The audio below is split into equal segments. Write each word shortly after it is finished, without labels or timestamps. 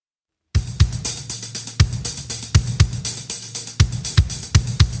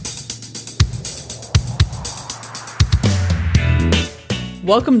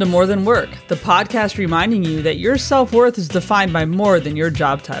Welcome to More Than Work, the podcast reminding you that your self-worth is defined by more than your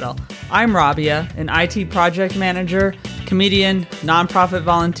job title. I'm Rabia, an IT project manager, comedian, nonprofit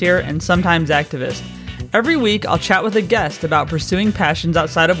volunteer, and sometimes activist. Every week, I'll chat with a guest about pursuing passions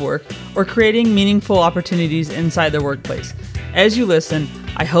outside of work or creating meaningful opportunities inside the workplace. As you listen,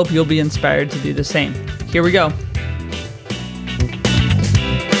 I hope you'll be inspired to do the same. Here we go.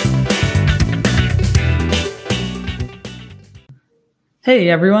 Hey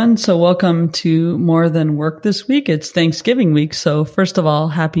everyone, so welcome to More Than Work this week. It's Thanksgiving week, so first of all,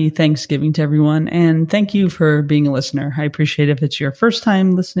 happy Thanksgiving to everyone, and thank you for being a listener. I appreciate if it's your first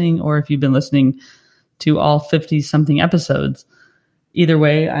time listening or if you've been listening to all 50-something episodes. Either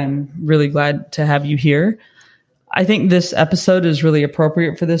way, I'm really glad to have you here. I think this episode is really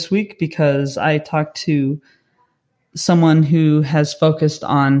appropriate for this week because I talked to someone who has focused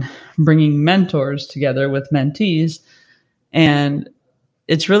on bringing mentors together with mentees, and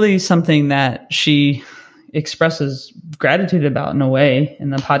it's really something that she expresses gratitude about in a way. In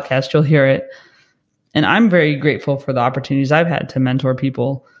the podcast, you'll hear it. And I'm very grateful for the opportunities I've had to mentor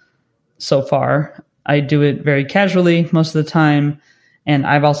people so far. I do it very casually most of the time. And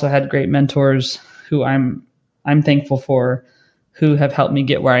I've also had great mentors who I'm thankful for, who have helped me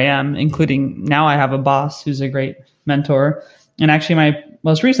get where I am, including now I have a boss who's a great mentor. And actually my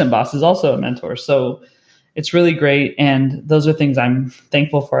most recent boss is also a mentor. So it's really great. And those are things I'm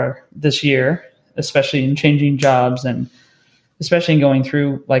thankful for this year, especially in changing jobs and especially in going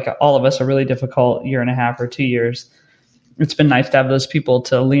through, like all of us, a really difficult year and a half or 2 years. It's been nice to have those people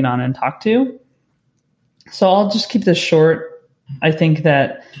to lean on and talk to. So I'll just keep this short. I think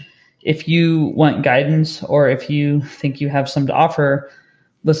that if you want guidance or if you think you have some to offer,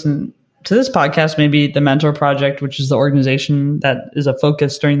 listen to this podcast. Maybe the Mentor Project, which is the organization that is a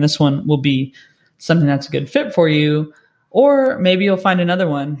focus during this one, will be something that's a good fit for you, or maybe you'll find another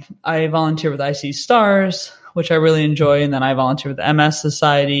one. I volunteer with IC Stars, which I really enjoy, and then I volunteer with the MS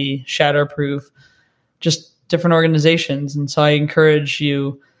Society, Shatterproof, just different organizations. And so I encourage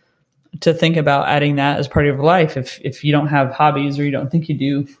you to think about adding that as part of your life. If you don't have hobbies or you don't think you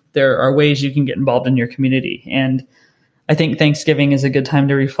do, there are ways you can get involved in your community. And I think Thanksgiving is a good time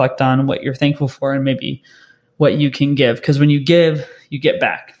to reflect on what you're thankful for and maybe what you can give, because when you give, you get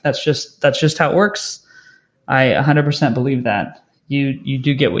back. That's just how it works. I 100% believe that you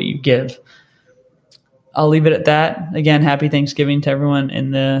do get what you give. I'll leave it at that. Again, happy Thanksgiving to everyone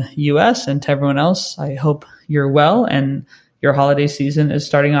in the US and to everyone else. I hope you're well and your holiday season is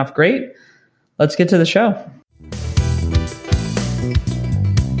starting off great. Let's get to the show.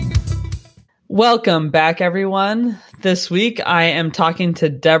 Welcome back, everyone. This week, I am talking to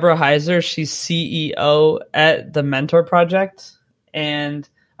Deborah Heiser. She's CEO at the Mentor Project, and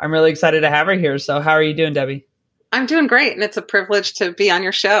I'm really excited to have her here. So how are you doing, Debbie? I'm doing great, and it's a privilege to be on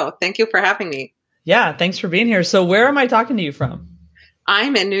your show. Thank you for having me. Yeah, thanks for being here. So where am I talking to you from?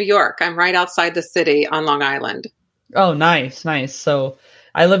 I'm in New York. I'm right outside the city on Long Island. Oh, nice. So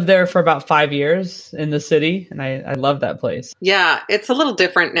I lived there for about 5 years in the city, and I love that place. Yeah, it's a little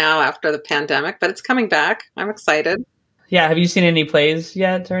different now after the pandemic, but it's coming back. I'm excited. Yeah, have you seen any plays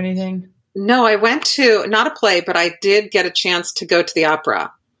yet or anything? No, I went to, not a play, but I did get a chance to go to the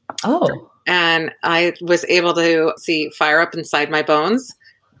opera. Oh. And I was able to see Fire Up Inside My Bones.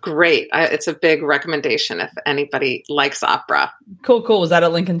 Great. It's a big recommendation if anybody likes opera. Cool. Was that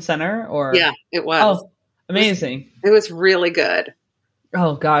at Lincoln Center? Or? Yeah, it was. Oh, amazing. It was really good.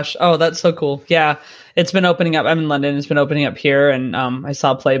 Oh, gosh. Oh, that's so cool. Yeah, it's been opening up. I'm in London. It's been opening up here, and I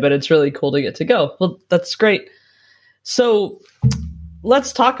saw a play, but it's really cool to get to go. Well, that's great. So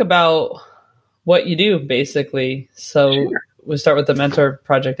let's talk about what you do, basically. So Sure. We'll start with the Mentor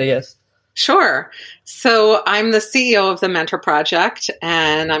Project, I guess. Sure. So I'm the CEO of the Mentor Project,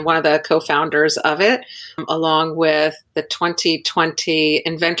 and I'm one of the co-founders of it, along with the 2020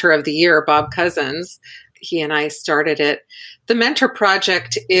 Inventor of the Year, Bob Cousins. He and I started it. The Mentor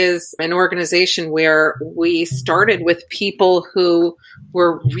Project is an organization where we started with people who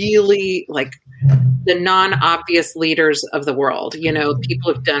were really like the non-obvious leaders of the world. You know,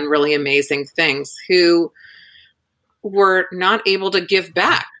 people who've done really amazing things who were not able to give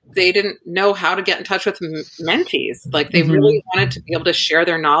back. They didn't know how to get in touch with mentees. Like they really wanted to be able to share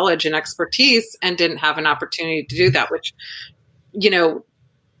their knowledge and expertise and didn't have an opportunity to do that, which, you know,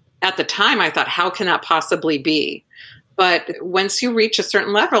 at the time I thought, how can that possibly be? But once you reach a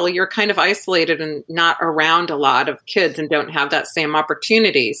certain level, you're kind of isolated and not around a lot of kids and don't have that same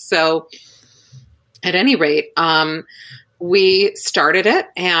opportunity. So at any rate, we started it,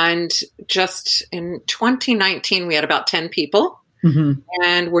 and just in 2019, we had about 10 people,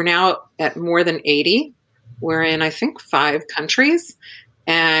 and we're now at more than 80. We're in, I think, 5 countries,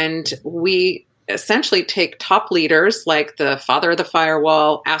 And we essentially take top leaders like the father of the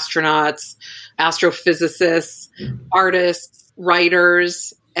firewall, astronauts, astrophysicists, artists,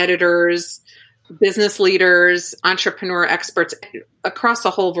 writers, editors, business leaders, entrepreneur experts across a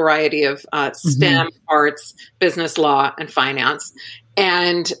whole variety of STEM, arts, business, law, and finance.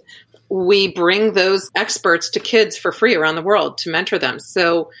 And we bring those experts to kids for free around the world to mentor them.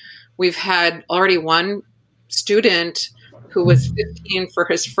 So we've had already one student who was 15 for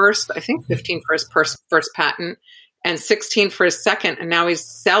his first, I think 15 for his first patent, and 16 for his second, and now he's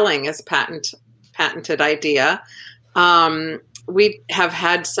selling his patented idea. We have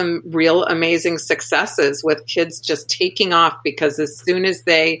had some real amazing successes with kids just taking off because as soon as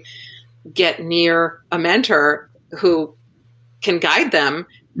they get near a mentor who can guide them,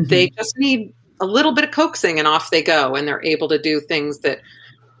 they just need a little bit of coaxing and off they go, and they're able to do things that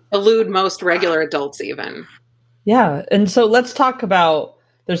elude most regular adults even. Yeah. And so let's talk about,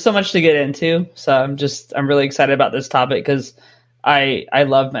 there's so much to get into. So I'm really excited about this topic because I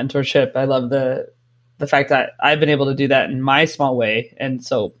love mentorship. I love the fact that I've been able to do that in my small way. And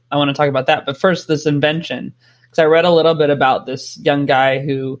so I want to talk about that. But first, this invention, because I read a little bit about this young guy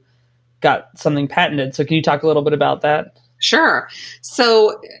who got something patented. So can you talk a little bit about that? Sure.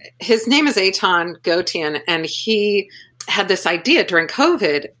 So his name is Eitan Gotian, and he had this idea during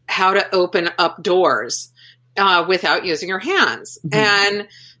COVID, how to open up doors without using your hands. And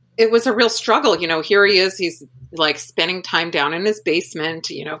it was a real struggle. Here he is, he's like spending time down in his basement,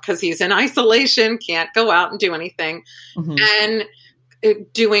 because he's in isolation, can't go out and do anything. And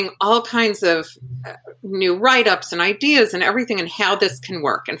doing all kinds of new write-ups and ideas and everything and how this can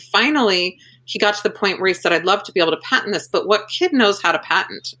work. And finally, he got to the point where he said, I'd love to be able to patent this, but what kid knows how to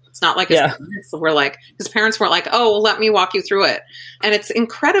patent? It's not like his parents weren't like, oh, well, let me walk you through it. And it's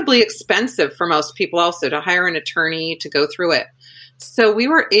incredibly expensive for most people also to hire an attorney to go through it. So we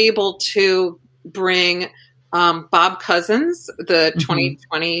were able to bring Bob Cousins, the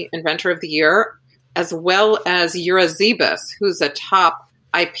 2020 Inventor of the Year, as well as Yura Zebus, who's a top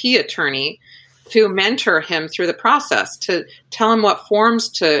IP attorney, to mentor him through the process, to tell him what forms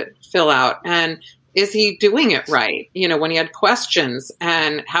to fill out and is he doing it right? When he had questions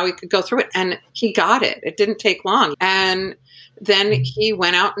and how he could go through it. And he got it. It didn't take long. And then he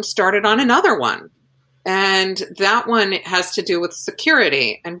went out and started on another one. And that one has to do with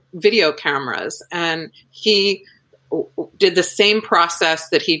security and video cameras. And he did the same process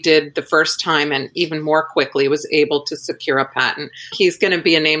that he did the first time and even more quickly was able to secure a patent. He's going to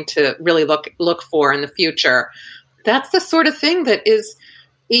be a name to really look for in the future. That's the sort of thing that is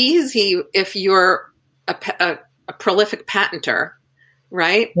easy if you're a prolific patenter,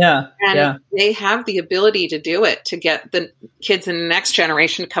 right? Yeah. And they have the ability to do it, to get the kids in the next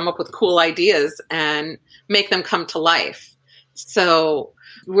generation to come up with cool ideas and make them come to life. So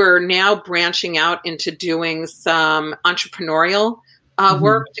we're now branching out into doing some entrepreneurial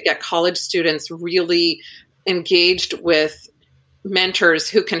work to get college students really engaged with mentors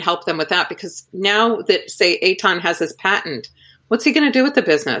who can help them with that. Because now that, say, Eitan has his patent, what's he going to do with the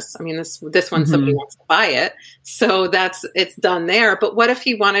business? I mean, this one, somebody wants to buy it. So it's done there. But what if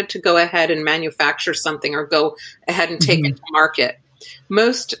he wanted to go ahead and manufacture something or go ahead and take it to market?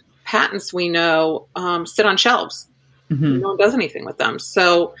 Most patents we know sit on shelves. No one does anything with them.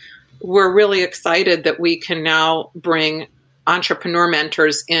 So we're really excited that we can now bring entrepreneur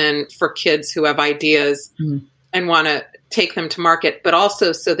mentors in for kids who have ideas and want to take them to market, but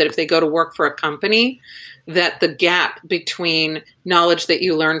also so that if they go to work for a company, that the gap between knowledge that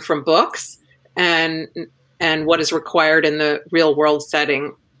you learn from books and what is required in the real world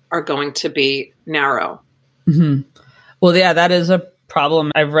setting are going to be narrow. Well, yeah, that is a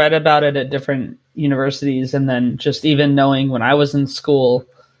problem. I've read about it at different universities, and then just even knowing when I was in school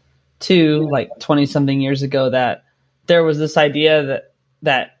too, like 20 something years ago, that there was this idea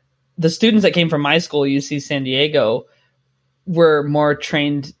that the students that came from my school, UC San Diego, were more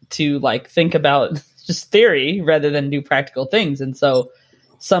trained to like think about just theory rather than do practical things. And so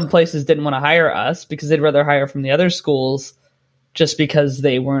some places didn't want to hire us because they'd rather hire from the other schools just because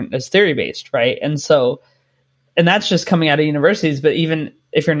they weren't as theory based. Right. And that's just coming out of universities. But even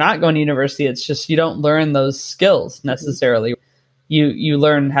if you're not going to university, it's just, you don't learn those skills necessarily. You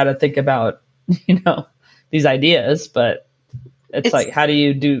learn how to think about, these ideas, but it's like, how do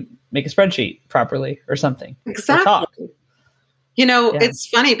you make a spreadsheet properly or something? Exactly. It's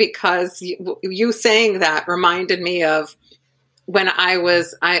funny because you saying that reminded me of when I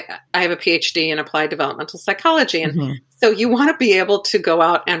have a PhD in applied developmental psychology. And so you want to be able to go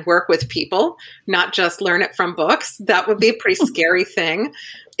out and work with people, not just learn it from books. That would be a pretty scary thing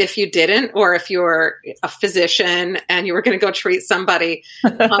if you didn't, or if you're a physician and you were going to go treat somebody.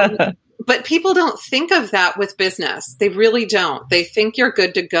 But people don't think of that with business. They really don't. They think you're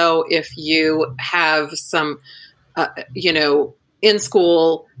good to go if you have some, in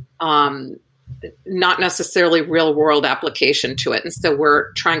school, not necessarily real world application to it. And so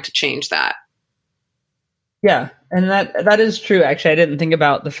we're trying to change that. Yeah. And that is true. Actually, I didn't think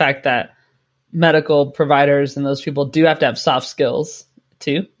about the fact that medical providers and those people do have to have soft skills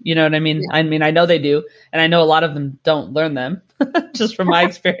too. You know what I mean? Yeah. I mean, I know they do. And I know a lot of them don't learn them just from my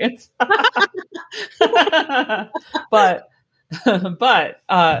experience. but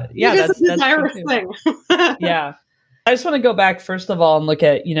yeah, that's a desirous thing. Yeah. I just want to go back first of all and look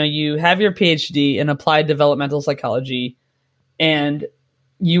at, you have your PhD in applied developmental psychology, and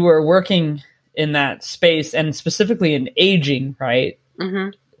you were working in that space and specifically in aging, right? Mm-hmm.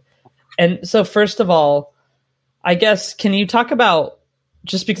 And so first of all, I guess, can you talk about,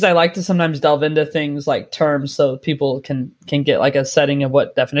 just because I like to sometimes delve into things like terms so people can get like a setting of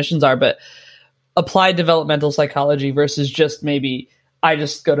what definitions are, but applied developmental psychology versus just maybe I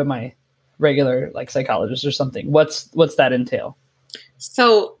just go to my regular like psychologist or something. What's that entail?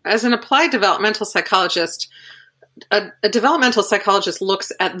 So as an applied developmental psychologist, a developmental psychologist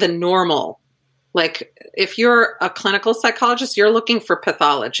looks at the normal. Like if you're a clinical psychologist, you're looking for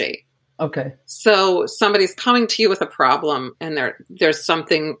pathology. Okay. So somebody's coming to you with a problem and there's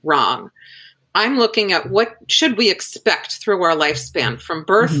something wrong. I'm looking at what should we expect through our lifespan from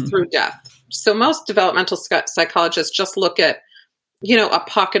birth through death. So most developmental psychologists just look at, a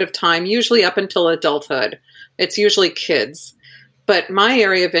pocket of time, usually up until adulthood. It's usually kids. But my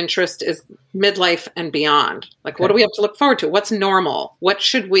area of interest is midlife and beyond. Like, What do we have to look forward to? What's normal? What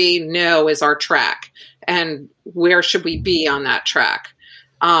should we know is our track? And where should we be on that track?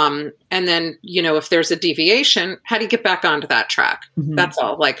 And then, if there's a deviation, how do you get back onto that track? Mm-hmm. That's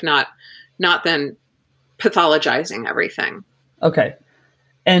all. Like not then pathologizing everything. Okay.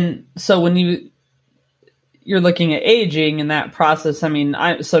 And so when you're looking at aging and that process, I mean,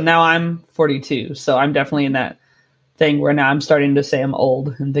 so now I'm 42, so I'm definitely in that thing where now I'm starting to say I'm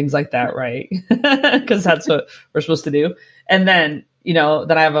old and things like that, right? Because that's what we're supposed to do. And then,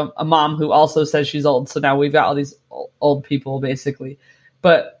 then I have a mom who also says she's old. So now we've got all these old people basically.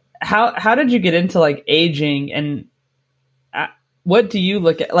 But how did you get into like aging, and what do you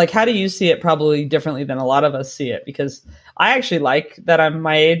look at? Like, how do you see it probably differently than a lot of us see it? Because I actually like that I'm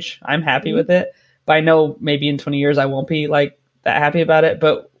my age. I'm happy with it. But I know maybe in 20 years I won't be like that happy about it.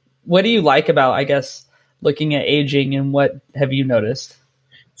 But what do you like about, I guess, looking at aging, and what have you noticed?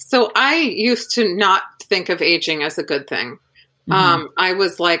 So I used to not think of aging as a good thing. Mm-hmm. I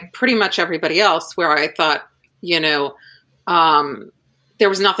was like pretty much everybody else, where I thought, there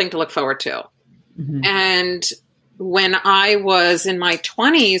was nothing to look forward to. Mm-hmm. And when I was in my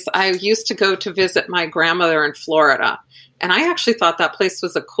 20s, I used to go to visit my grandmother in Florida. And I actually thought that place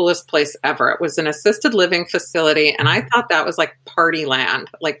was the coolest place ever. It was an assisted living facility. And I thought that was like party land.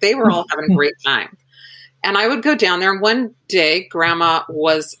 Like they were all having a great time. And I would go down there. And one day, Grandma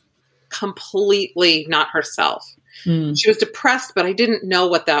was completely not herself. Mm. She was depressed, but I didn't know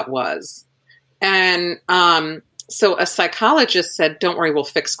what that was. And so a psychologist said, "Don't worry, we'll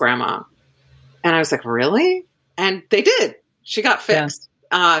fix Grandma." And I was like, "Really?" And they did. She got fixed.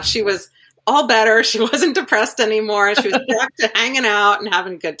 Yeah. She was all better. She wasn't depressed anymore. She was back to hanging out and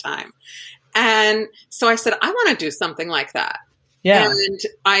having a good time. And so I said, I want to do something like that. Yeah. And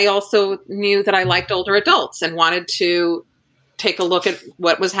I also knew that I liked older adults and wanted to take a look at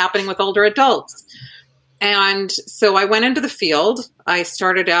what was happening with older adults. And so I went into the field. I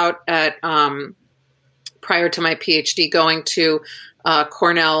started out at, prior to my PhD, going to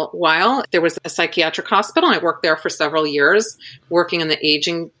Cornell Weill. There was a psychiatric hospital. I worked there for several years, working in the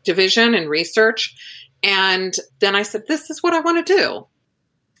aging division and research. And then I said, this is what I want to do.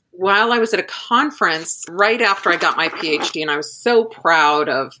 While I was at a conference right after I got my PhD, and I was so proud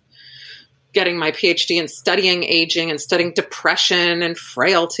of getting my PhD and studying aging and studying depression and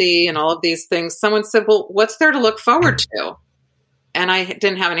frailty and all of these things, someone said, well, what's there to look forward to? And I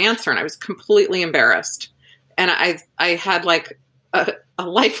didn't have an answer, and I was completely embarrassed. And I had like a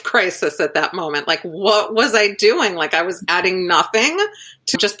life crisis at that moment. Like, what was I doing? Like, I was adding nothing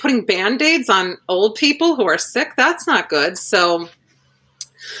to just putting Band-Aids on old people who are sick. That's not good. So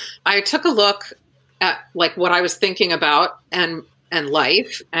I took a look at like what I was thinking about and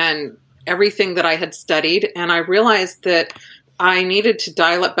life and everything that I had studied. And I realized that I needed to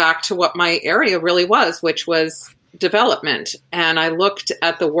dial it back to what my area really was, which was development. And I looked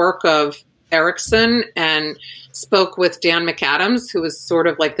at the work of Erickson and spoke with Dan McAdams, who was sort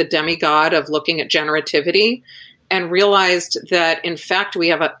of like the demigod of looking at generativity. and realized that, in fact, we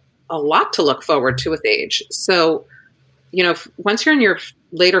have a lot to look forward to with age. So, once you're in your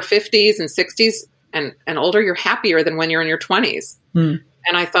later 50s and 60s and older, you're happier than when you're in your 20s. And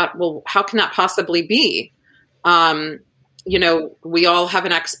I thought, well, how can that possibly be? We all have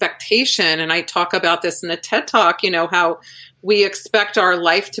an expectation, and I talk about this in the TED Talk, how we expect our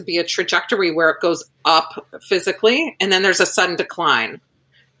life to be a trajectory where it goes up physically, and then there's a sudden decline.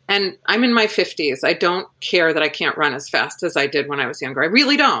 And I'm in my 50s. I don't care that I can't run as fast as I did when I was younger. I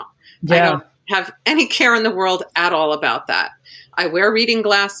really don't. Yeah. I don't have any care in the world at all about that. I wear reading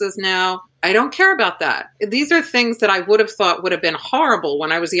glasses now. I don't care about that. These are things that I would have thought would have been horrible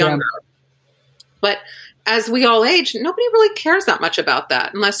when I was younger. Yeah. But as we all age, nobody really cares that much about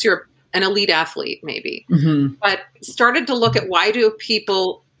that unless you're an elite athlete, maybe. But started to look at, why do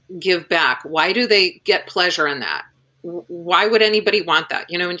people give back? Why do they get pleasure in that? Why would anybody want that?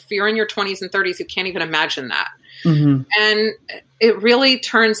 If you're in your 20s and 30s, you can't even imagine that. And it really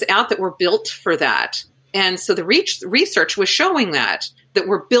turns out that we're built for that. And so the research was showing that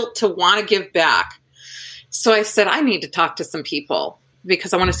we're built to want to give back. So I said, I need to talk to some people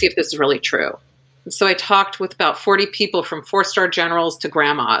because I want to see if this is really true. So I talked with about 40 people, from 4-star generals to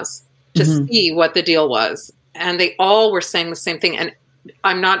grandmas, to see what the deal was. And they all were saying the same thing. And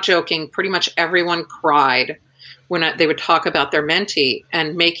I'm not joking. Pretty much everyone cried when they would talk about their mentee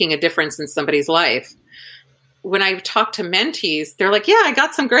and making a difference in somebody's life. When I talk to mentees, they're like, yeah, I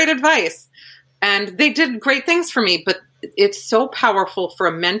got some great advice. And they did great things for me. But it's so powerful for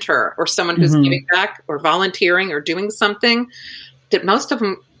a mentor or someone who's giving back or volunteering or doing something, that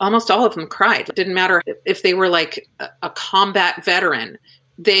almost all of them cried. It didn't matter if they were like a combat veteran.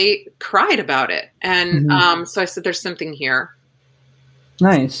 They cried about it. And so I said, there's something here.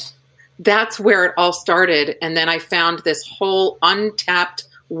 Nice. That's where it all started. And then I found this whole untapped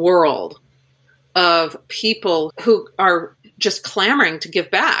world of people who are just clamoring to give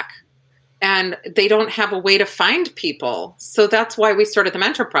back. And they don't have a way to find people. So that's why we started the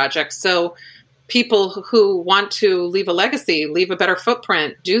Mentor Project. So people who want to leave a legacy, leave a better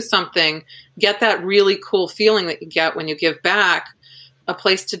footprint, do something, get that really cool feeling that you get when you give back, a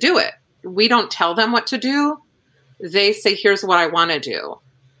place to do it. We don't tell them what to do. They say, here's what I want to do.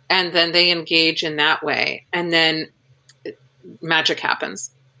 And then they engage in that way. And then magic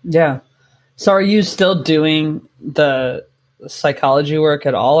happens. Yeah. So are you still doing the psychology work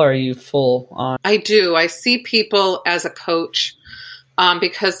at all? Or are you full on? I do. I see people as a coach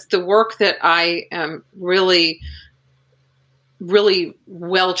because the work that I am really, really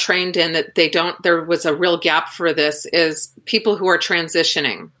well trained in, that there was a real gap for this, is people who are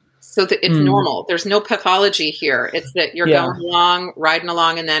transitioning. So that it's normal. There's no pathology here. It's that you're going along, riding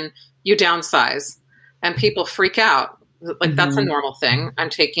along, and then you downsize and people freak out. Like that's a normal thing. I'm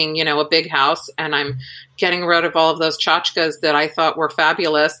taking, a big house and I'm getting rid of all of those tchotchkes that I thought were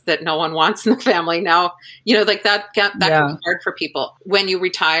fabulous that no one wants in the family now. Like that can be hard for people. When you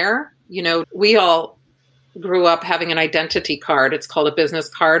retire, we all grew up having an identity card. It's called a business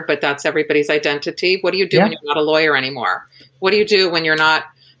card, but that's everybody's identity. What do you do when you're not a lawyer anymore? What do you do when you're not,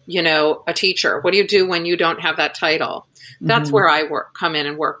 a teacher? What do you do when you don't have that title? That's where I come in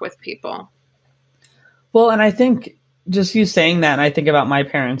and work with people. Well, and I think just you saying that, and I think about my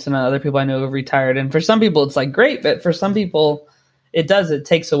parents and other people I know who have retired. And for some people, it's like great, but for some people, it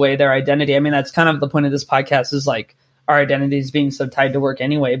takes away their identity. I mean, that's kind of the point of this podcast, is like our identities being so tied to work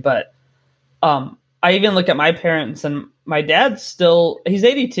anyway. But I even look at my parents, and my dad's he's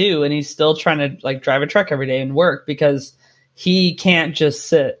 82 and he's still trying to like drive a truck every day and work because he can't just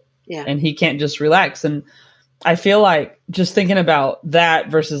sit and he can't just relax. And I feel like just thinking about that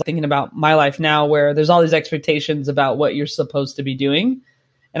versus thinking about my life now, where there's all these expectations about what you're supposed to be doing.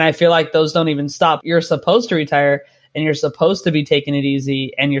 And I feel like those don't even stop. You're supposed to retire and you're supposed to be taking it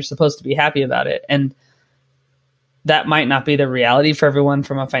easy and you're supposed to be happy about it. And that might not be the reality for everyone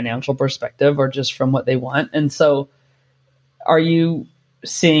from a financial perspective or just from what they want. And so are you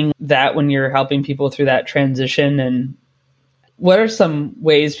seeing that when you're helping people through that transition? And what are some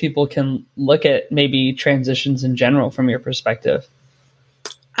ways people can look at maybe transitions in general from your perspective?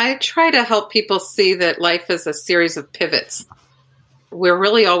 I try to help people see that life is a series of pivots. We're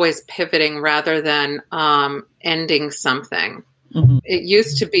really always pivoting rather than ending something. It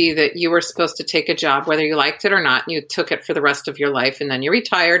used to be that you were supposed to take a job, whether you liked it or not, and you took it for the rest of your life, and then you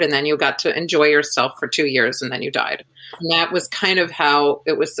retired, and then you got to enjoy yourself for 2 years, and then you died. And that was kind of how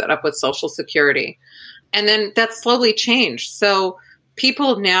it was set up with Social Security. And then that slowly changed. So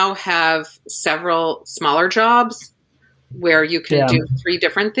people now have several smaller jobs where you can do 3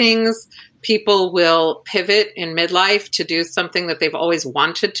 different things. people will pivot in midlife to do something that they've always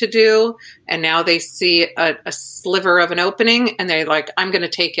wanted to do. And now they see a sliver of an opening and they're like, I'm going to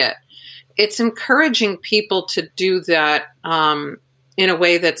take it. It's encouraging people to do that in a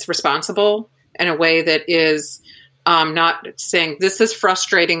way that's responsible, in a way that is not saying, this is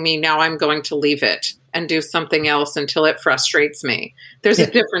frustrating me, now I'm going to leave it and do something else until it frustrates me. There's a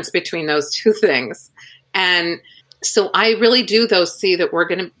difference between those two things. And so I really do see that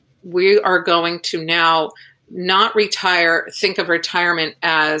we are going to now not retire, think of retirement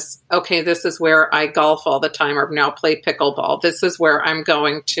as, okay, this is where I golf all the time or now play pickleball. This is where I'm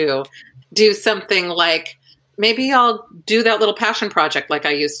going to do something like, maybe I'll do that little passion project like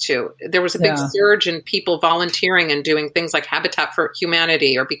I used to. There was a big surge in people volunteering and doing things like Habitat for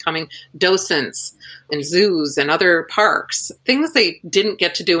Humanity or becoming docents in zoos and other parks, things they didn't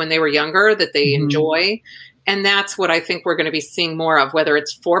get to do when they were younger that they enjoy. And that's what I think we're going to be seeing more of, whether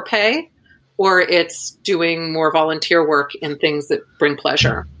it's for pay or it's doing more volunteer work in things that bring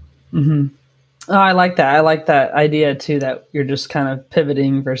pleasure. Mm-hmm. Oh, I like that. I like that idea too, that you're just kind of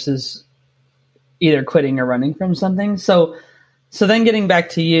pivoting versus either quitting or running from something. So then getting back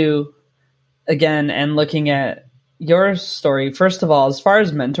to you again and looking at your story, first of all, as far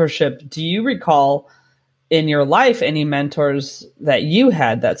as mentorship, do you recall in your life any mentors that you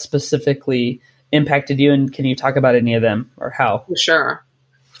had that specifically impacted you? And can you talk about any of them or how? Sure.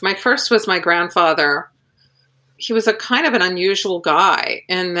 My first was my grandfather. He was a kind of an unusual guy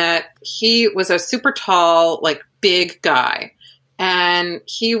in that he was a super tall, like big guy. And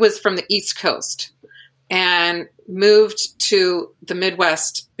he was from the East Coast and moved to the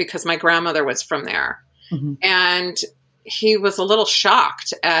Midwest because my grandmother was from there. Mm-hmm. And he was a little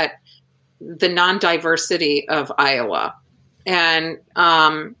shocked at the non-diversity of Iowa. And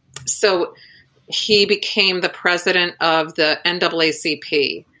so he became the president of the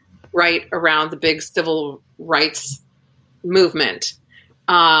NAACP right around the big civil rights movement.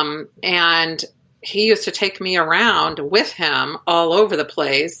 And he used to take me around with him all over the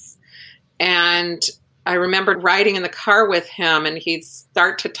place. And I remember riding in the car with him and he'd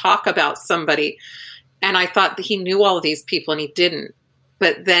start to talk about somebody. And I thought that he knew all of these people and he didn't.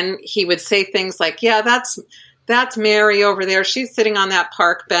 But then he would say things like, yeah, that's Mary over there. She's sitting on that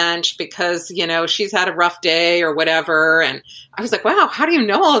park bench because, she's had a rough day or whatever. And I was like, wow, how do you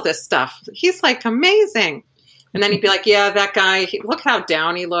know all of this stuff? He's like amazing. And then he'd be like, yeah, that guy, look how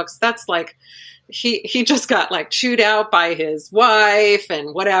down he looks. That's like, he just got like chewed out by his wife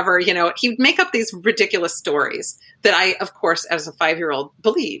and whatever, he'd make up these ridiculous stories that I, of course, as a 5-year-old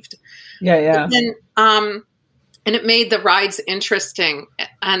believed. Yeah. But then, and it made the rides interesting.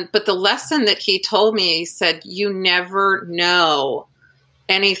 But the lesson that he told me, he said, you never know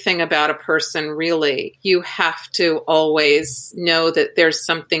anything about a person, really. You have to always know that there's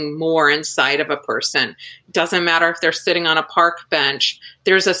something more inside of a person. It doesn't matter if they're sitting on a park bench.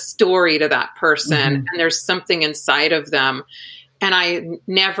 There's a story to that person, and there's something inside of them. And I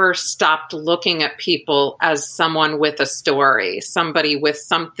never stopped looking at people as someone with a story, somebody with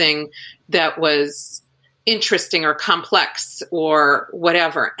something that was interesting or complex or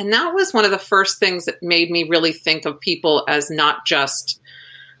whatever. And that was one of the first things that made me really think of people as not just,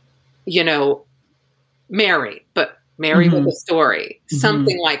 Mary, but Mary with a story,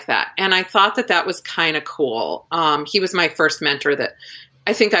 something like that. And I thought that was kind of cool. He was my first mentor that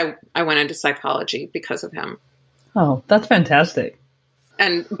I think I went into psychology because of him. Oh, that's fantastic.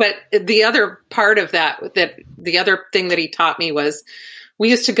 But the other part of that the other thing that he taught me was we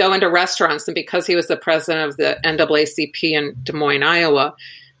used to go into restaurants, and because he was the president of the NAACP in Des Moines, Iowa,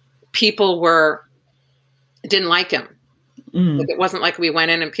 people didn't like him. Like, it wasn't like we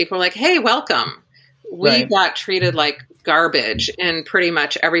went in and people were like, hey, welcome. We got treated like garbage in pretty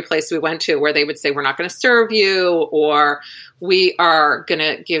much every place we went to, where they would say, we're not going to serve you, or we are going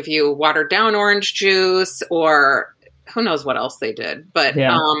to give you watered down orange juice, or who knows what else they did. But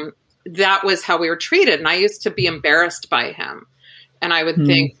that was how we were treated. And I used to be embarrassed by him. And I would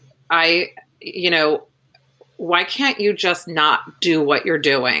think, why can't you just not do what you're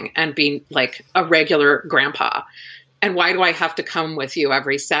doing and be like a regular grandpa? And why do I have to come with you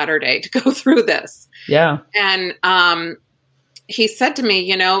every Saturday to go through this? Yeah. And he said to me,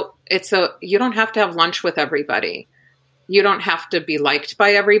 you don't have to have lunch with everybody. You don't have to be liked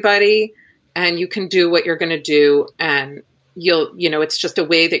by everybody, and you can do what you're going to do. And it's just a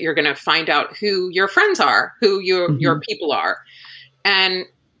way that you're going to find out who your friends are, who your people are. And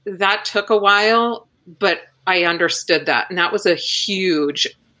that took a while, but I understood that. And that was a huge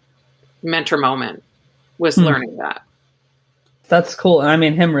mentor moment, was learning that. That's cool. And I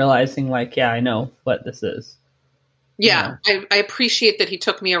mean, him realizing like, yeah, I know what this is. Yeah. I appreciate that he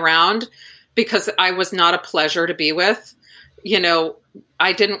took me around because I was not a pleasure to be with.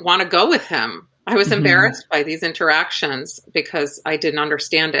 I didn't want to go with him. I was embarrassed by these interactions because I didn't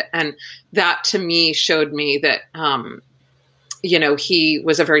understand it. And that to me showed me that, he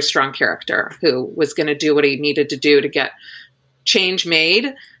was a very strong character who was going to do what he needed to do to get change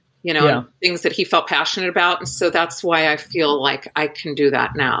made, and things that he felt passionate about. And so that's why I feel like I can do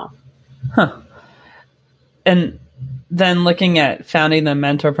that now. Huh. And then looking at founding the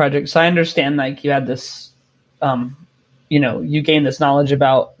Mentor Project, so I understand like you had this, you gained this knowledge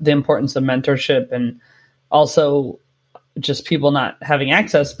about the importance of mentorship and also just people not having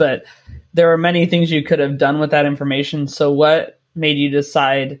access, but there are many things you could have done with that information. So what made you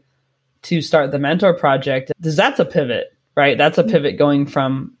decide to start the Mentor Project? Because that's a pivot, right? That's a pivot going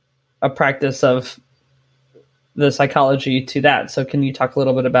from a practice of the psychology to that. So can you talk a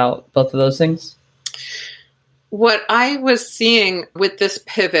little bit about both of those things? What I was seeing with this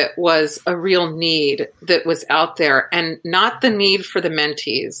pivot was a real need that was out there, and not the need for the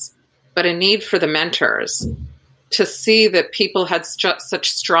mentees, but a need for the mentors to see that people had such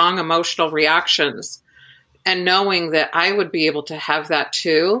strong emotional reactions, and knowing that I would be able to have that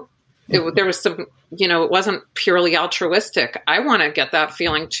too. There was some, it wasn't purely altruistic. I want to get that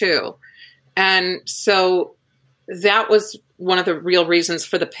feeling too. And so that was one of the real reasons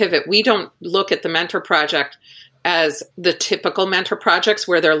for the pivot. We don't look at the Mentor Project as the typical mentor projects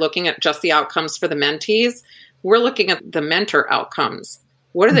where they're looking at just the outcomes for the mentees. We're looking at the mentor outcomes.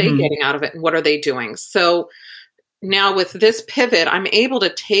 What are they getting out of it and what are they doing? So now with this pivot, I'm able to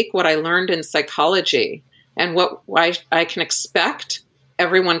take what I learned in psychology and what I can expect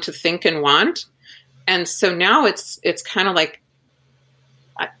everyone to think and want. And so now it's kind of like,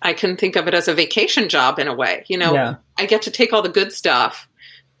 I can think of it as a vacation job in a way. I get to take all the good stuff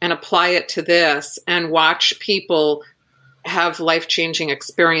and apply it to this and watch people have life-changing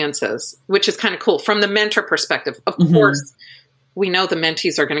experiences, which is kind of cool from the mentor perspective. Of course, we know the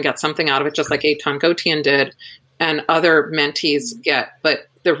mentees are going to get something out of it, just like Eitan Gotian did and other mentees get. But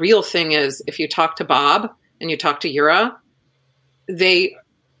the real thing is, if you talk to Bob and you talk to Yura,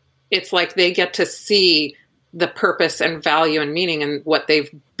 it's like they get to see the purpose and value and meaning and what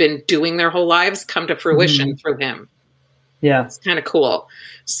they've been doing their whole lives come to fruition through him. Yeah. It's kind of cool.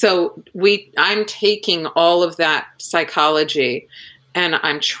 So I'm taking all of that psychology and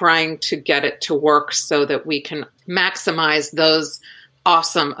I'm trying to get it to work so that we can maximize those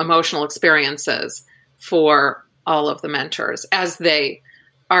awesome emotional experiences for all of the mentors as they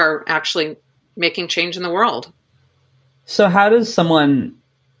are actually making change in the world. So how does someone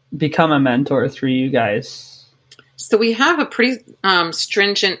become a mentor through you guys? So we have a pretty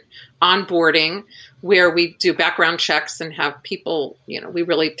stringent onboarding where we do background checks and have people, we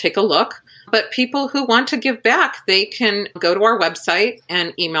really take a look. But people who want to give back, they can go to our website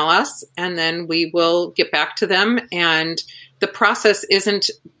and email us, and then we will get back to them. And the process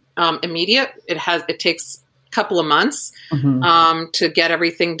isn't immediate. It takes a couple of months to get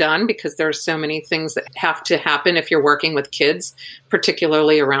everything done because there's so many things that have to happen if you're working with kids,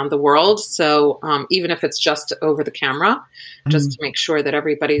 particularly around the world. So even if it's just over the camera, just to make sure that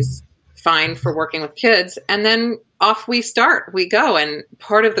everybody's fine for working with kids. And then off we go. And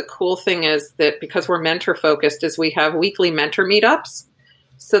part of the cool thing is that because we're mentor focused is we have weekly mentor meetups.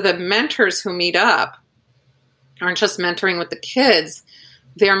 So the mentors who meet up aren't just mentoring with the kids.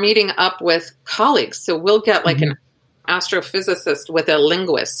 They're meeting up with colleagues. So we'll get like an astrophysicist with a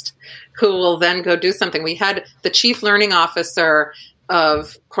linguist who will then go do something. We had the chief learning officer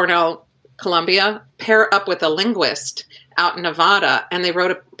of Cornell, Columbia, pair up with a linguist out in Nevada, and they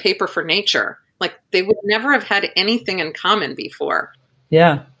wrote a paper for Nature. Like they would never have had anything in common before.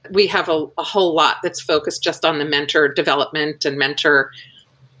 Yeah. We have a whole lot that's focused just on the mentor development and mentor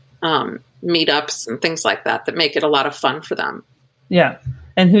meetups and things like that make it a lot of fun for them. Yeah.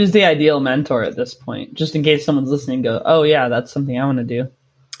 And who's the ideal mentor at this point? Just in case someone's listening and go, oh yeah, that's something I want to do.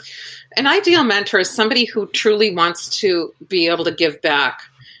 An ideal mentor is somebody who truly wants to be able to give back.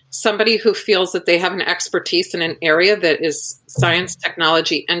 Somebody who feels that they have an expertise in an area that is science,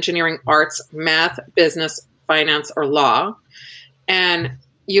 technology, engineering, arts, math, business, finance, or law. And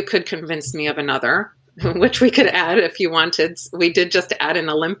you could convince me of another, which we could add if you wanted. We did just add an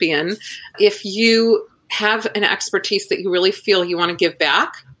Olympian. If you have an expertise that you really feel you want to give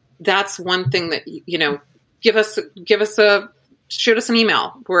back, that's one thing that, shoot us an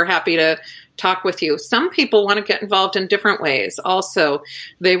email. We're happy to talk with you. Some people want to get involved in different ways. Also,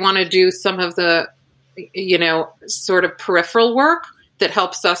 they want to do some of the, sort of peripheral work that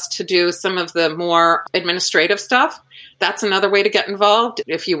helps us to do some of the more administrative stuff. That's another way to get involved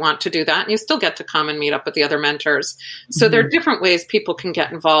if you want to do that. And you still get to come and meet up with the other mentors. So there are different ways people can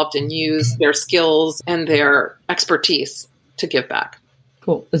get involved and use their skills and their expertise to give back.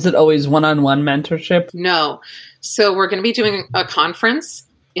 Cool. Is it always one-on-one mentorship? No. So we're going to be doing a conference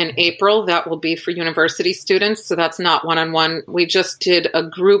in April. That will be for university students. So that's not one-on-one. We just did a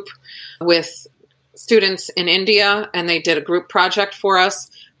group with students in India, and they did a group project for us.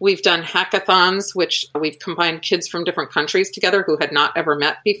 We've done hackathons, which we've combined kids from different countries together who had not ever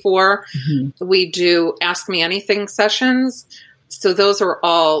met before. We do Ask Me Anything sessions. So those are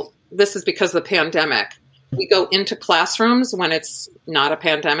all, this is because of the pandemic. We go into classrooms when it's not a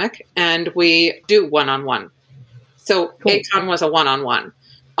pandemic, and we do one-on-one. So cool. ATON was a one-on-one.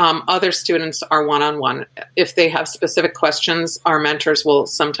 Other students are one-on-one. If they have specific questions, our mentors will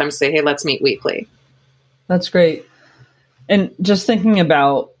sometimes say, hey, let's meet weekly. That's great. And just thinking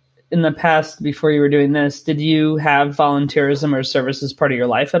about in the past, before you were doing this, did you have volunteerism or service as part of your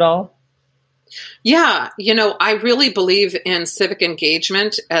life at all? Yeah. I really believe in civic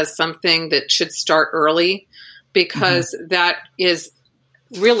engagement as something that should start early, because that is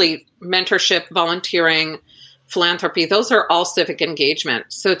really mentorship, volunteering, philanthropy. Those are all civic engagement.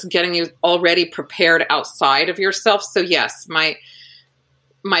 So it's getting you already prepared outside of yourself. So yes, my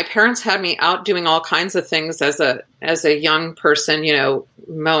parents had me out doing all kinds of things as a young person,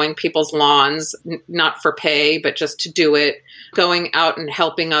 mowing people's lawns, not for pay, but just to do it, going out and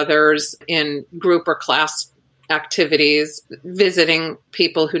helping others in group or class activities, visiting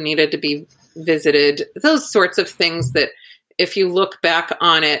people who needed to be visited, those sorts of things that if you look back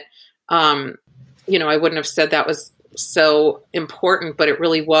on it, I wouldn't have said that was so important, but it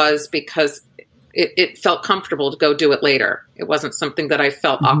really was, because it felt comfortable to go do it later. It wasn't something that I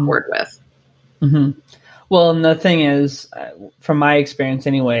felt awkward with. Well, and the thing is, from my experience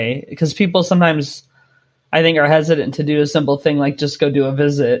anyway, because people sometimes, I think, are hesitant to do a simple thing like just go do a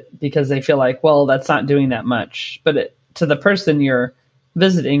visit because they feel like, well, that's not doing that much. But to the person you're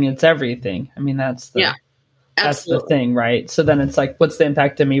visiting, it's everything. I mean, that's the thing, right? So then it's like, what's the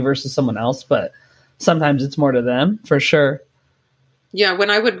impact to me versus someone else? But sometimes it's more to them, for sure. Yeah, when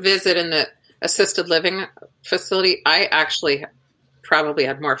I would visit in the assisted living facility, I actually probably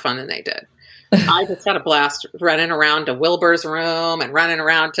had more fun than they did. I just had a blast running around to Wilbur's room and running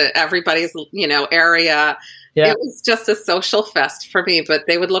around to everybody's, area. Yeah. It was just a social fest for me, but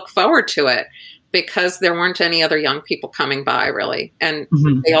they would look forward to it because there weren't any other young people coming by, really. And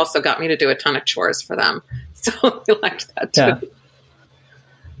they also got me to do a ton of chores for them. So they liked that too. Yeah.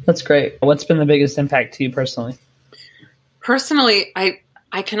 That's great. What's been the biggest impact to you personally? Personally,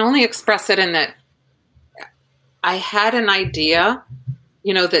 I can only express it in that I had an idea,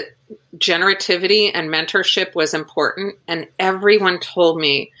 that generativity and mentorship was important. And everyone told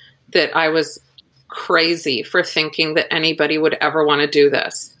me that I was crazy for thinking that anybody would ever want to do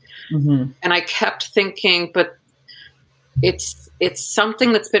this. And I kept thinking, but it's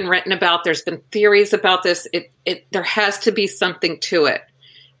something that's been written about. There's been theories about this. There has to be something to it.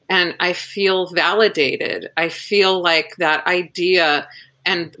 And I feel validated. I feel like that idea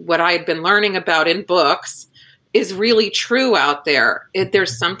and what I had been learning about in books is really true out there.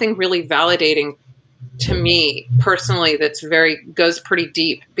 There's something really validating to me personally that's goes pretty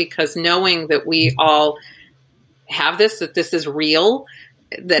deep, because knowing that we all have this, that this is real,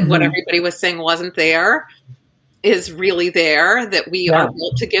 that what everybody was saying wasn't there, is really there, that we are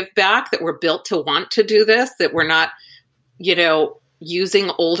built to give back, that we're built to want to do this, that we're not, using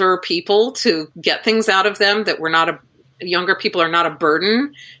older people to get things out of them, that we're not younger people are not a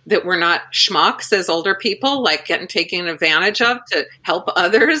burden, that we're not schmucks as older people, like taken advantage of to help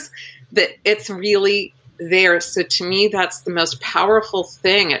others, that it's really there. So to me, that's the most powerful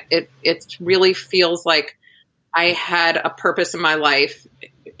thing. It really feels like I had a purpose in my life,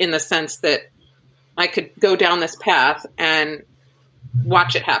 in the sense that I could go down this path and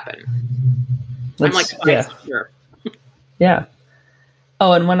watch it happen. I'm like, yeah.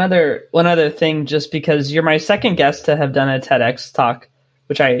 Oh, and one other thing, just because you're my second guest to have done a TEDx talk,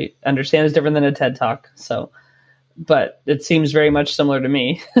 which I understand is different than a TED talk. So, but it seems very much similar to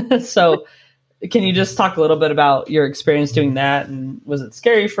me. So can you just talk a little bit about your experience doing that? And was it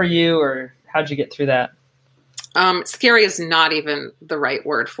scary for you, or how'd you get through that? Scary is not even the right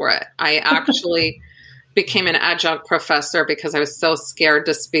word for it. I actually became an adjunct professor because I was so scared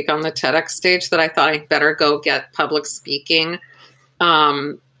to speak on the TEDx stage that I thought I'd better go get public speaking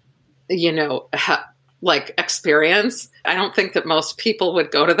experience. I don't think that most people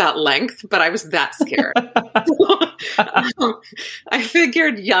would go to that length, but I was that scared. I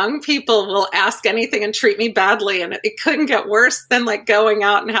figured young people will ask anything and treat me badly, and it couldn't get worse than like going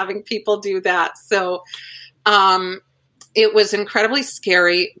out and having people do that. So it was incredibly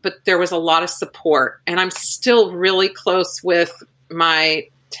scary, but there was a lot of support, and I'm still really close with my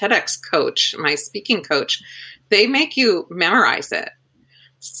TEDx coach, my speaking coach. They make you memorize it.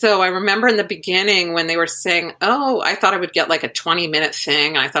 So I remember in the beginning when they were saying, oh, I thought I would get like a 20-minute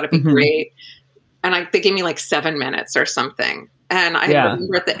thing, and I thought it'd be great. And they gave me like 7 minutes or something. And I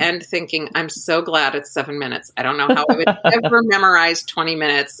remember at the end thinking, I'm so glad it's 7 minutes. I don't know how I would ever memorize 20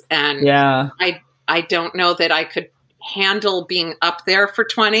 minutes. And I don't know that I could handle being up there for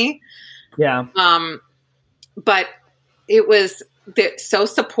 20. Yeah. But it was so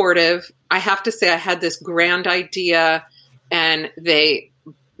supportive. I have to say I had this grand idea, and they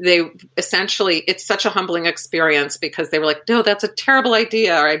essentially, it's such a humbling experience because they were like, no, that's a terrible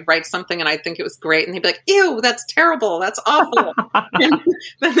idea. Or I'd write something and I'd think it was great. And they'd be like, ew, that's terrible. That's awful. And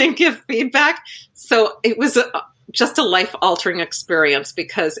then they give feedback. So it was just a life altering experience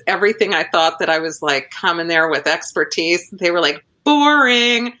because everything I thought that I was like coming there with expertise, they were like,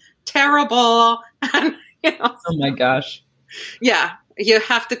 boring, terrible. And, oh my gosh. Yeah. You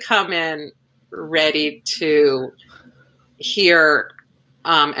have to come in ready to hear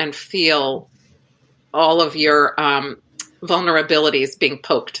and feel all of your vulnerabilities being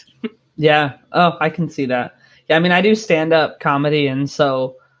poked. Yeah. Oh, I can see that. Yeah. I mean, I do stand-up comedy, and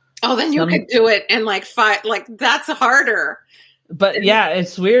so. Oh, then you could do it in like 5, like that's harder. But yeah,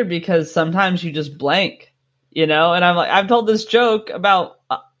 it's weird because sometimes you just blank, and I'm like, I've told this joke about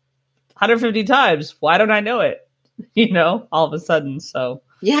 150 times. Why don't I know it? All of a sudden. So.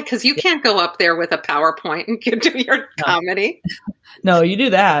 Yeah, because you can't go up there with a PowerPoint and do your comedy. No, you do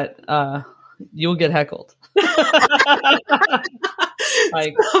that, you'll get heckled.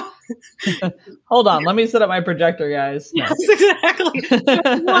 Like, hold on, let me set up my projector, guys. No. Yes, exactly.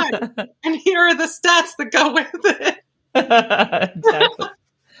 And here are the stats that go with it. Exactly.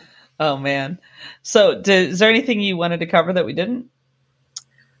 Oh, man. So is there anything you wanted to cover that we didn't?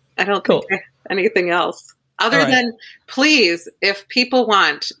 I don't think anything else. Other than, please, if people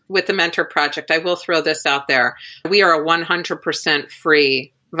want, with the Mentor Project, I will throw this out there. We are a 100%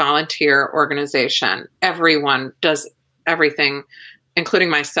 free volunteer organization. Everyone does everything, including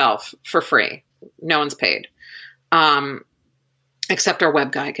myself, for free. No one's paid. Except our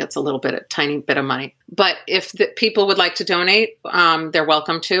web guy gets a tiny bit of money. But if the people would like to donate, they're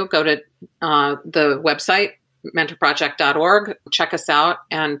welcome to. Go to the website, mentorproject.org. Check us out,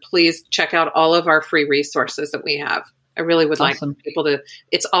 and please check out all of our free resources that we have. I really would like people to,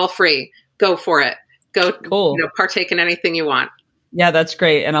 it's all free. Go for it. Go partake in anything you want. Yeah, that's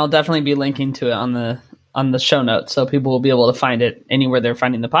great. And I'll definitely be linking to it on the show notes, so people will be able to find it anywhere they're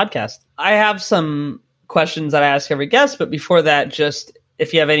finding the podcast. I have some questions that I ask every guest, but before that, just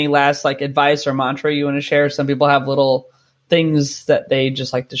if you have any last advice or mantra you want to share. Some people have little things that they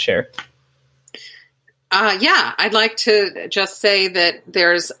just like to share. I'd like to just say that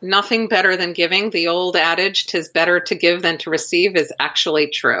there's nothing better than giving. The old adage, 'tis better to give than to receive, is actually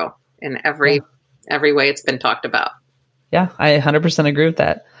true in every way it's been talked about. Yeah, I 100% agree with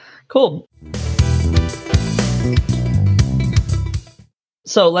that. Cool.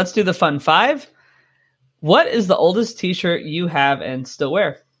 So let's do the fun 5. What is the oldest t-shirt you have and still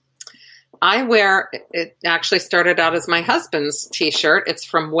wear? It actually started out as my husband's t-shirt. It's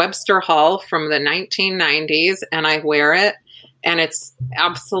from Webster Hall from the 1990s, and I wear it, and it's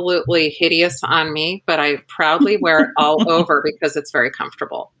absolutely hideous on me, but I proudly wear it all over because it's very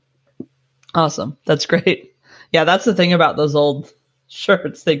comfortable. Awesome. That's great. Yeah, that's the thing about those old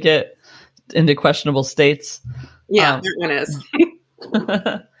shirts. They get into questionable states. Yeah, that one is.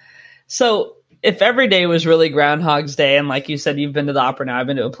 So if every day was really Groundhog's Day, and like you said, you've been to the opera now, I've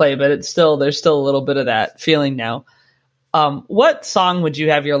been to a play, but there's still a little bit of that feeling now. What song would you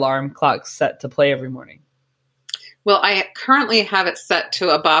have your alarm clock set to play every morning? Well, I currently have it set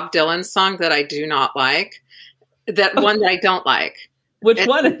to a Bob Dylan song that I do not like. That one that I don't like. Which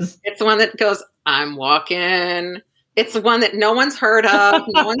one is? It's the one that goes, I'm walking. It's the one that no one's heard of,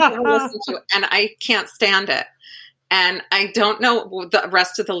 no one's ever listened to, and I can't stand it. And I don't know the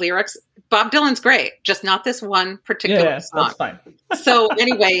rest of the lyrics. Bob Dylan's great, just not this one particular song. That's fine. So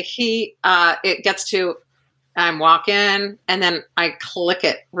anyway, it gets to, I'm walking, and then I click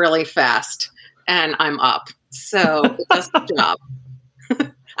it really fast, and I'm up. So it does the job.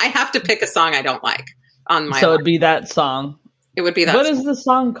 I have to pick a song I don't like on my. So it'd be that song. It would be that. What is the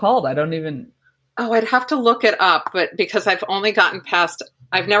song called? I don't even. Oh, I'd have to look it up, but because I've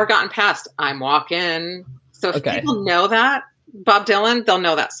never gotten past I'm walking. So if people know that, Bob Dylan, they'll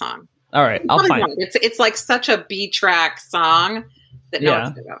know that song. All right. I'll find it. It's like such a B-track song that no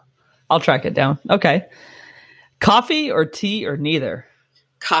one's going to go. I'll track it down. Okay. Coffee or tea or neither?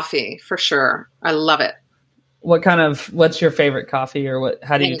 Coffee, for sure. I love it. What's your favorite coffee, or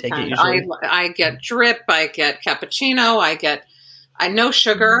how do you take it usually? I get drip, I get cappuccino, I no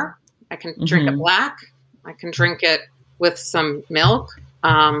sugar. I can drink it black. I can drink it with some milk,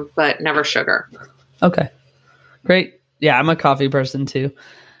 but never sugar. Okay. Great. Yeah, I'm a coffee person too.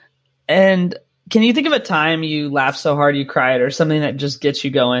 And can you think of a time you laughed so hard you cried, or something that just gets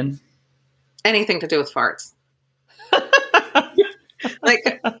you going? Anything to do with farts.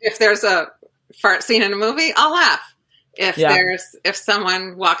 Like if there's a fart scene in a movie, I'll laugh. If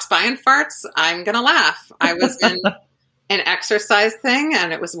someone walks by and farts, I'm going to laugh. I was in an exercise thing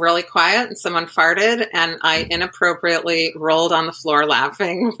and it was really quiet and someone farted and I inappropriately rolled on the floor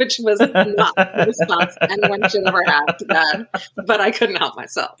laughing, which was not the response anyone should ever have to that, but I couldn't help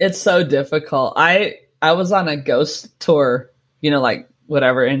myself. It's so difficult. I was on a ghost tour, like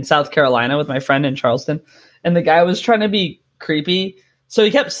whatever, in South Carolina with my friend in Charleston, and the guy was trying to be creepy. So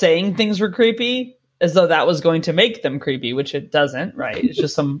he kept saying things were creepy as though that was going to make them creepy, which it doesn't, right? It's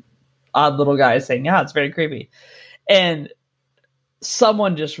just some odd little guy saying, yeah, it's very creepy. And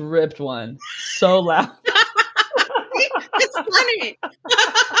someone just ripped one so loud. It's funny.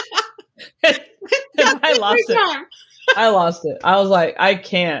 And I lost it. I lost it. I was like, I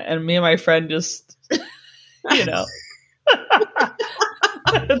can't. And me and my friend just,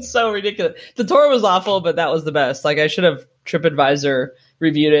 it's so ridiculous. The tour was awful, but that was the best. Like I should have TripAdvisor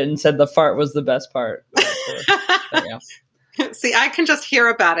reviewed it and said the fart was the best part. Yeah. See, I can just hear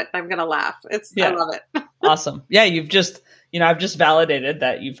about it. I'm going to laugh. I love it. Awesome. Yeah. You've just, I've just validated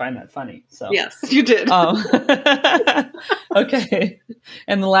that you find that funny. So yes, you did. Okay.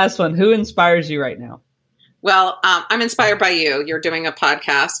 And the last one, who inspires you right now? Well, I'm inspired by you. You're doing a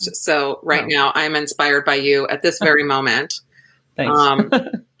podcast. So now I'm inspired by you at this very moment. Thanks.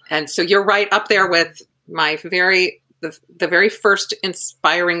 And so you're right up there with my the very first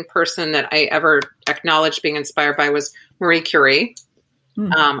inspiring person that I ever acknowledged being inspired by was Marie Curie.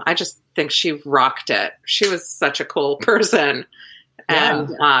 I just think she rocked it. She was such a cool person. And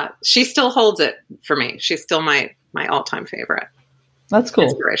she still holds it for me. She's still my all-time favorite. That's cool.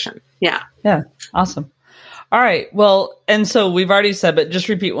 Inspiration. Yeah. Yeah. Awesome. All right. Well, and so we've already said, but just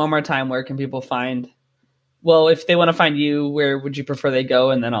repeat one more time. Where can people if they want to find you, where would you prefer they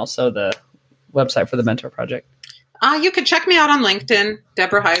go? And then also the website for the Mentor Project. You can check me out on LinkedIn,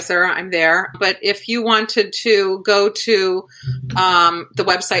 Deborah Heiser. I'm there. But if you wanted to go to the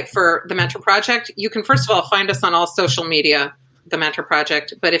website for the Mentor Project, you can first of all find us on all social media, the Mentor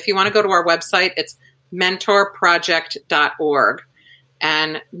Project. But if you want to go to our website, it's mentorproject.org.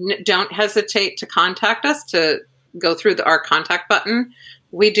 And don't hesitate to contact us, to go through our contact button.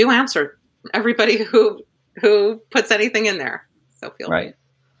 We do answer everybody who puts anything in there. So feel right.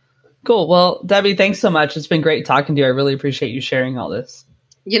 Cool. Well, Debbie, thanks so much. It's been great talking to you. I really appreciate you sharing all this.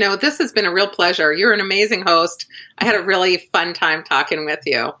 This has been a real pleasure. You're an amazing host. I had a really fun time talking with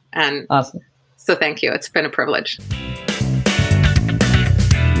you. And awesome. So thank you. It's been a privilege.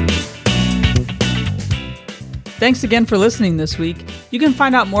 Thanks again for listening this week. You can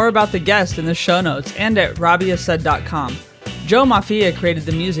find out more about the guest in the show notes and at RobbieAsaid.com. Joe Maffia created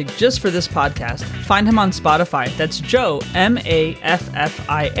the music just for this podcast. Find him on Spotify. That's Joe,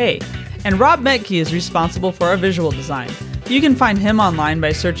 Maffia. And Rob Metke is responsible for our visual design. You can find him online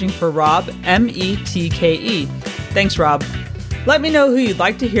by searching for Rob, Metke. Thanks, Rob. Let me know who you'd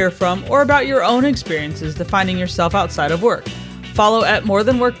like to hear from or about your own experiences defining yourself outside of work. Follow at More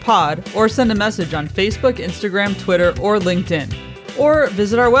Than Work Pod or send a message on Facebook, Instagram, Twitter, or LinkedIn. Or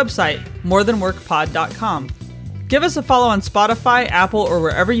visit our website, morethanworkpod.com. Give us a follow on Spotify, Apple, or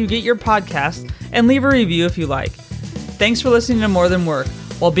wherever you get your podcasts, and leave a review if you like. Thanks for listening to More Than Work.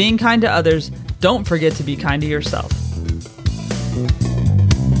 While being kind to others, don't forget to be kind to yourself.